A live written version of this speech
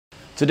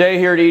Today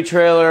here at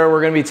eTrailer, we're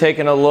going to be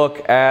taking a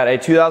look at a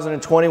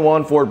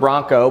 2021 Ford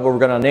Bronco, but we're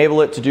going to enable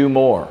it to do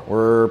more.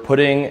 We're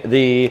putting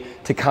the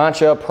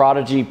Tekonsha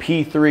Prodigy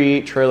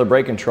P3 trailer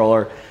brake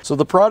controller. So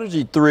the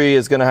Prodigy 3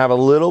 is going to have a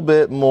little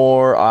bit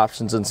more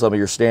options than some of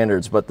your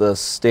standards, but the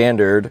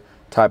standard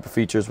type of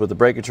features with the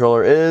brake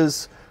controller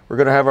is we're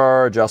going to have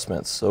our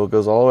adjustments. So it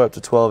goes all the way up to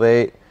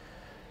 12/8,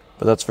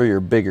 but that's for your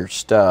bigger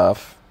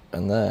stuff.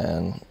 And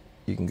then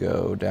you can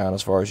go down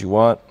as far as you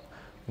want.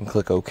 You can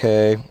click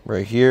OK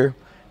right here.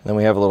 Then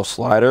we have a little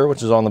slider,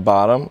 which is on the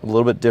bottom, a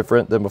little bit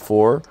different than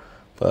before,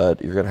 but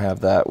you're going to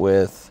have that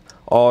with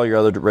all your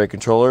other brake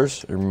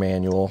controllers, your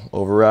manual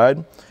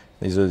override.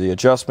 These are the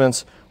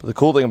adjustments. But the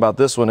cool thing about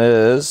this one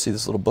is, see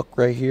this little book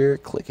right here?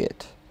 Click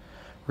it.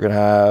 We're going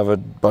to have a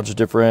bunch of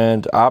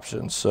different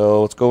options.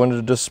 So let's go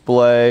into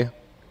display.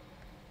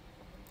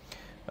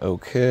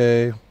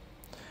 Okay.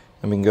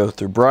 And we can go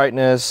through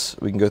brightness,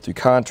 we can go through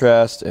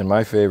contrast, and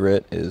my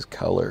favorite is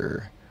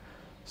color.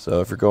 So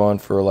if you're going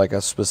for like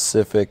a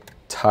specific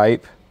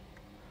type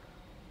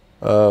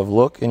of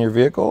look in your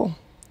vehicle,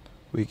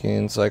 we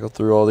can cycle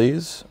through all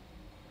these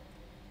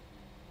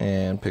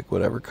and pick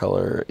whatever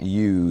color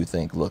you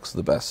think looks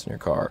the best in your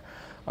car.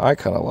 I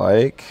kind of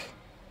like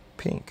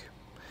pink,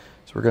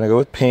 so we're going to go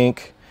with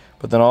pink,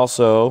 but then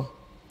also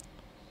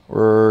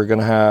we're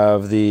going to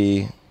have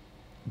the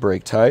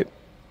brake type,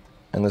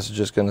 and this is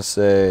just going to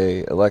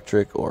say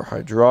electric or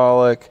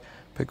hydraulic.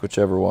 Pick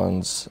whichever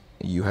ones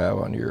you have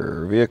on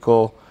your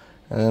vehicle,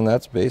 and then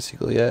that's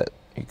basically it.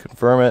 You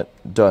confirm it,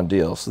 done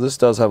deal. So this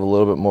does have a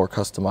little bit more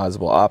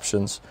customizable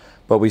options,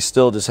 but we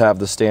still just have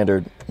the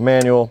standard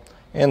manual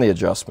and the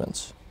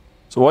adjustments.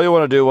 So what you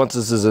want to do once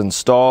this is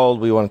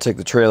installed, we want to take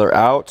the trailer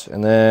out,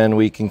 and then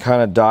we can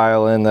kind of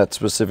dial in that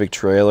specific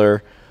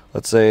trailer.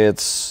 Let's say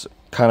it's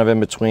kind of in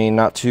between,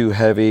 not too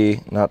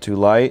heavy, not too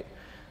light.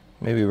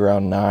 Maybe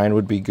around 9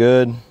 would be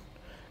good.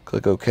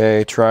 Click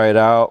OK, try it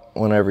out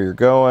whenever you're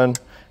going.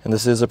 And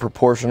this is a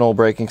proportional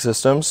braking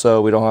system,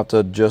 so we don't have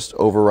to just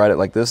override it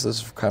like this.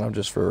 This is kind of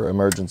just for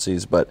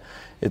emergencies, but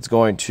it's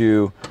going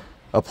to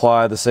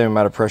apply the same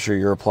amount of pressure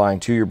you're applying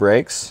to your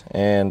brakes,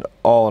 and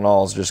all in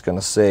all is just going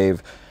to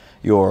save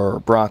your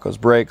Bronco's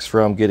brakes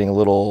from getting a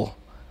little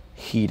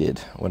heated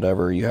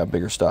whenever you have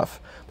bigger stuff.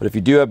 But if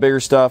you do have bigger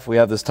stuff, we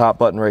have this top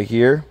button right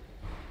here,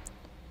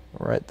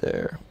 right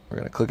there. We're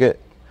going to click it,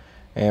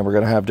 and we're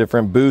going to have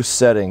different boost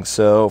settings.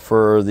 So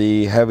for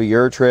the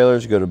heavier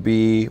trailers, you go to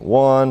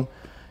B1.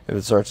 If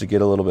it starts to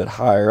get a little bit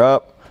higher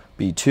up,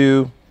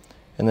 B2,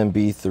 and then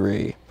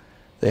B3.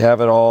 They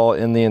have it all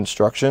in the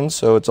instructions,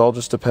 so it all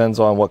just depends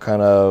on what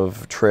kind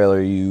of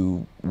trailer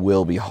you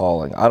will be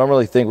hauling. I don't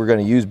really think we're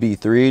going to use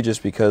B3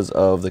 just because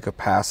of the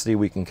capacity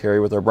we can carry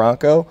with our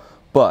Bronco,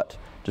 but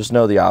just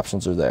know the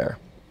options are there.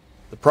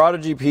 The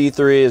Prodigy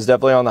P3 is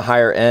definitely on the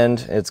higher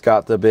end. It's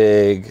got the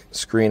big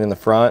screen in the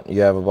front.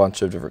 You have a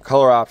bunch of different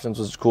color options,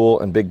 which is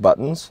cool, and big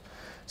buttons.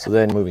 So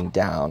then moving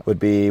down would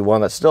be one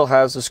that still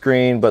has the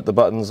screen, but the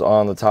buttons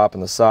on the top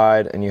and the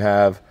side, and you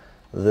have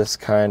this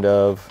kind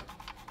of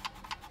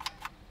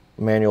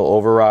manual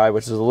override,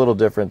 which is a little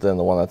different than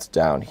the one that's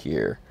down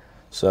here.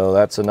 So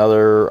that's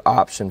another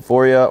option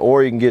for you,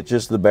 or you can get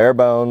just the bare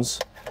bones,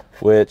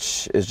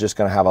 which is just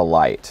going to have a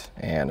light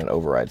and an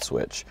override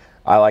switch.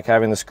 I like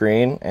having the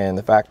screen, and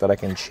the fact that I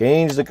can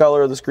change the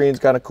color of the screen is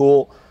kind of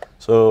cool,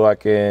 so I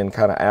can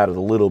kind of add a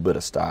little bit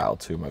of style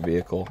to my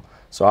vehicle.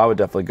 So I would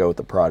definitely go with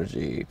the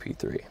Prodigy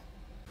P3.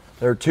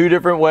 There are two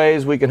different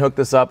ways we can hook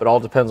this up. It all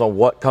depends on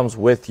what comes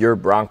with your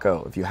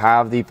Bronco. If you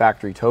have the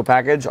factory tow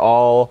package,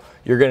 all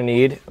you're going to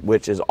need,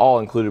 which is all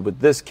included with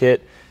this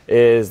kit,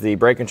 is the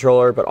brake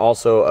controller, but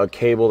also a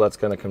cable that's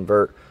going to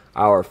convert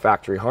our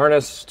factory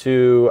harness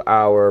to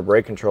our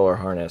brake controller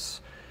harness.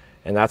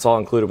 And that's all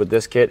included with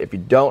this kit. If you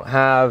don't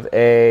have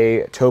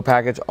a tow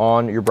package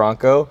on your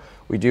Bronco,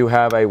 we do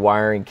have a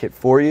wiring kit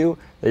for you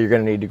that you're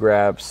going to need to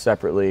grab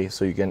separately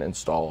so you can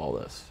install all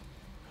this.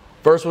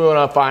 First, we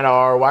want to find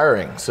our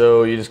wiring.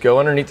 So you just go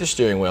underneath the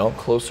steering wheel,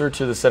 closer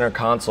to the center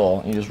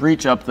console. You just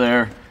reach up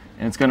there,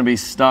 and it's going to be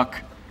stuck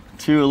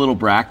to a little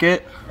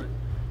bracket.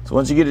 So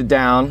once you get it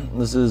down,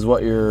 this is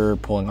what you're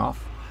pulling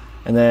off.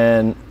 And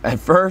then at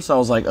first I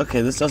was like,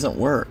 okay, this doesn't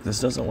work.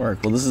 This doesn't work.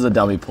 Well, this is a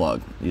dummy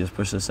plug. You just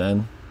push this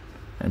in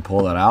and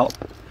pull that out.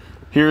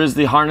 Here is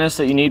the harness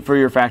that you need for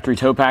your factory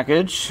tow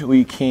package.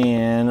 We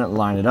can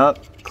line it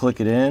up, click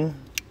it in.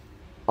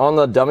 On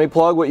the dummy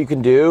plug, what you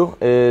can do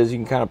is you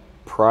can kind of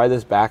pry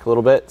this back a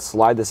little bit,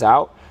 slide this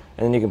out,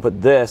 and then you can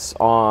put this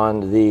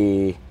on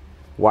the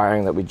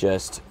wiring that we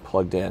just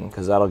plugged in,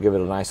 because that'll give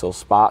it a nice little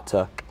spot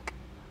to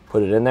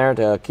put it in there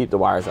to keep the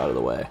wires out of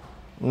the way.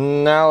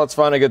 Now let's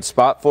find a good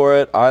spot for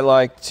it. I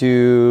like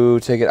to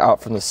take it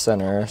out from the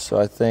center, so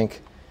I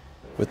think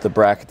with the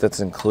bracket that's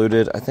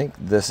included, I think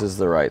this is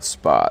the right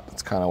spot.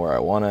 It's kind of where I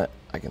want it.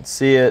 I can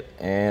see it,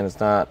 and it's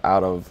not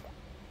out of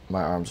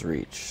my arm's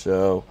reach.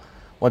 So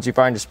once you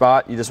find your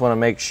spot, you just want to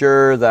make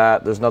sure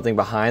that there's nothing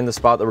behind the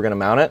spot that we're going to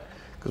mount it,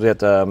 because we have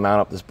to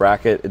mount up this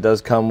bracket. It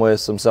does come with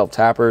some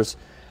self-tappers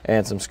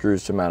and some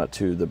screws to mount it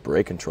to the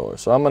brake controller.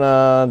 So I'm going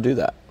to do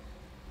that.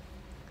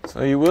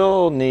 So you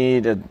will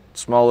need a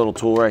small little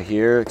tool right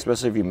here,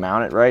 especially if you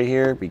mount it right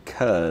here,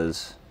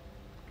 because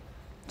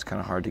it's kind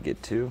of hard to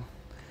get to.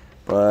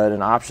 But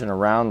an option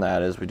around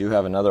that is we do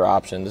have another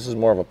option. This is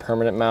more of a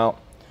permanent mount.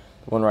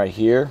 The one right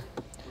here,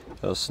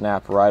 it'll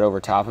snap right over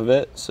top of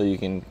it, so you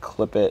can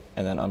clip it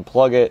and then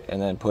unplug it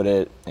and then put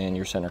it in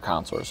your center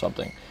console or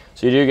something.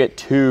 So you do get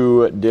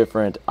two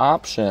different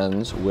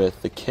options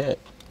with the kit.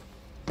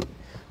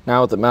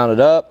 Now with it mounted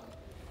up,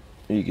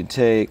 you can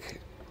take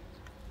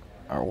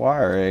our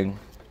wiring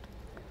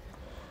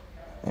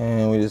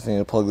and we just need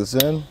to plug this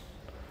in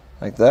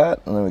like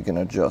that, and then we can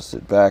adjust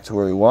it back to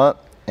where we want.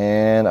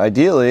 And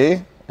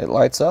ideally, it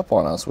lights up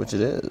on us, which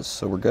it is,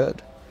 so we're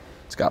good.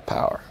 It's got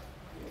power.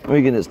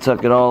 We can just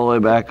tuck it all the way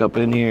back up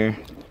in here.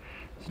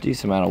 It's a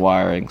decent amount of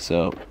wiring,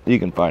 so you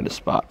can find a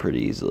spot pretty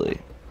easily.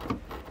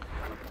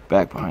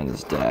 Back behind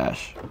this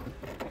dash.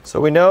 So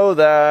we know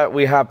that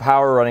we have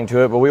power running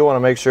to it, but we want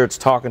to make sure it's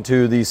talking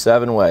to the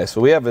 7-way. So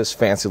we have this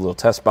fancy little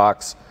test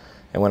box,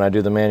 and when I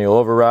do the manual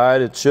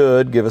override, it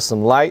should give us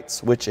some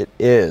lights, which it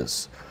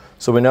is.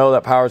 So we know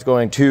that power is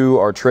going to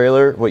our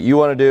trailer. What you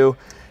want to do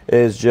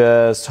is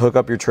just hook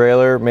up your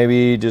trailer,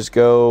 maybe just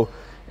go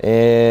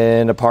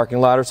in a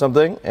parking lot or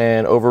something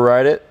and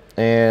override it.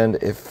 And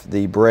if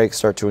the brakes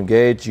start to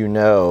engage, you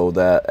know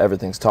that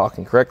everything's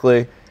talking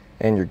correctly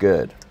and you're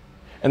good.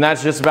 And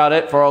that's just about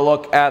it for a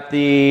look at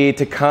the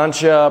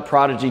Tekonsha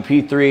Prodigy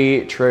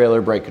P3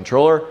 Trailer Brake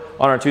Controller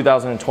on our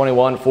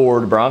 2021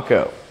 Ford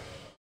Bronco.